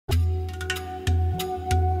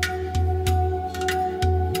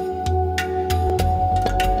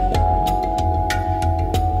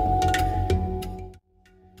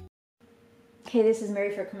Hey, this is Mary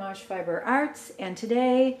for Camaj Fiber Arts, and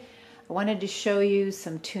today I wanted to show you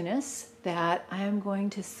some Tunis that I am going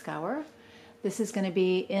to scour. This is going to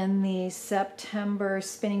be in the September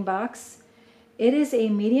spinning box. It is a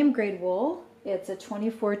medium grade wool. It's a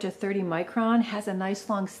 24 to 30 micron, has a nice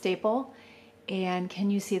long staple, and can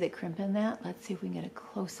you see the crimp in that? Let's see if we can get a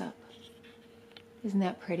close-up. Isn't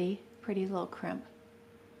that pretty? Pretty little crimp.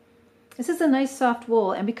 This is a nice soft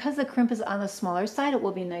wool, and because the crimp is on the smaller side, it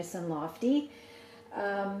will be nice and lofty.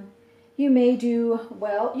 You may do,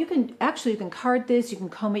 well, you can card this, you can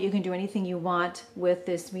comb it, you can do anything you want with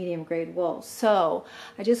this medium grade wool. So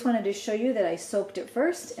I just wanted to show you that I soaked it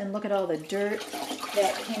first, and look at all the dirt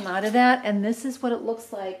that came out of that, and this is what it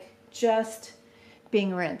looks like just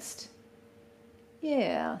being rinsed.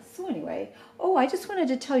 Yeah, so anyway, oh, I just wanted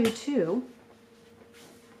to tell you too,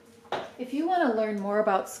 if you want to learn more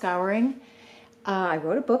about scouring, I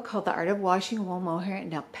wrote a book called The Art of Washing Wool, Mohair,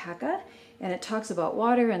 and Alpaca, and it talks about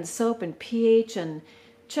water and soap and pH and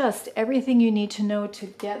just everything you need to know to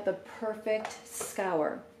get the perfect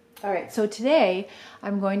scour. All right, so today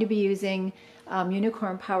I'm going to be using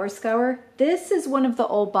Unicorn Power Scour. This is one of the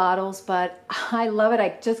old bottles, but I love it.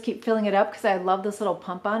 I just keep filling it up because I love this little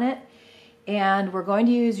pump on it. And we're going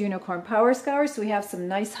to use Unicorn Power Scour, so we have some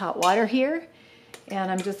nice hot water here.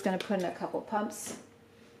 And I'm just going to put in a couple pumps.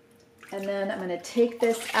 And then I'm going to take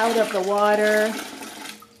this out of the water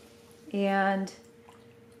and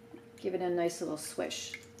give it a nice little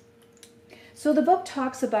swish. So the book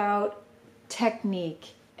talks about technique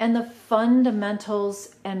and the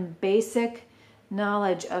fundamentals and basic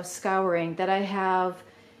knowledge of scouring that I have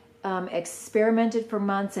experimented for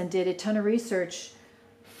months and did a ton of research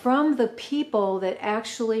from the people that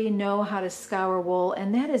actually know how to scour wool,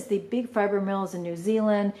 and that is the big fiber mills in New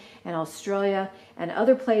Zealand and Australia and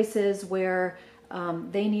other places where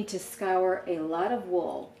they need to scour a lot of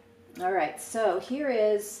wool. All right, so here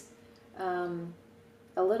is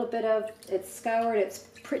a little bit of, it's scoured, it's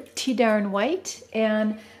pretty darn white,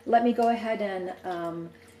 and let me go ahead and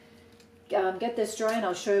get this dry, and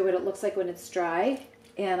I'll show you what it looks like when it's dry,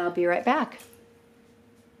 and I'll be right back.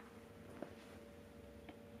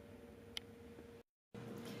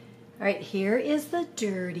 All right, here is the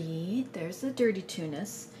dirty, there's the dirty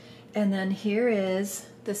Tunis, and then here is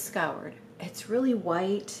the scoured. It's really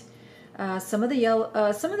white. Some of the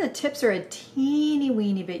yellow, some of the tips are a teeny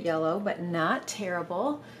weeny bit yellow, but not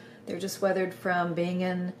terrible. They're just weathered from being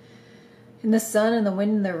in the sun and the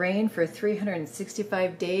wind and the rain for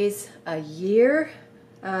 365 days a year.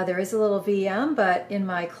 There is a little VM, but in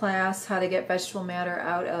my class, How to Get Vegetable Matter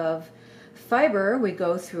Out of Fiber, we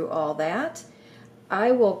go through all that.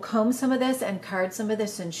 I will comb some of this and card some of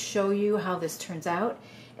this and show you how this turns out,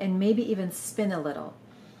 and maybe even spin a little.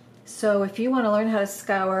 So if you want to learn how to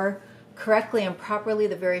scour correctly and properly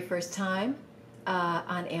the very first time,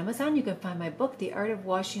 on Amazon you can find my book, The Art of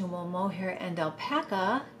Washing Wool, Mohair, and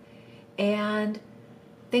Alpaca. And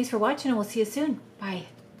thanks for watching, and we'll see you soon. Bye.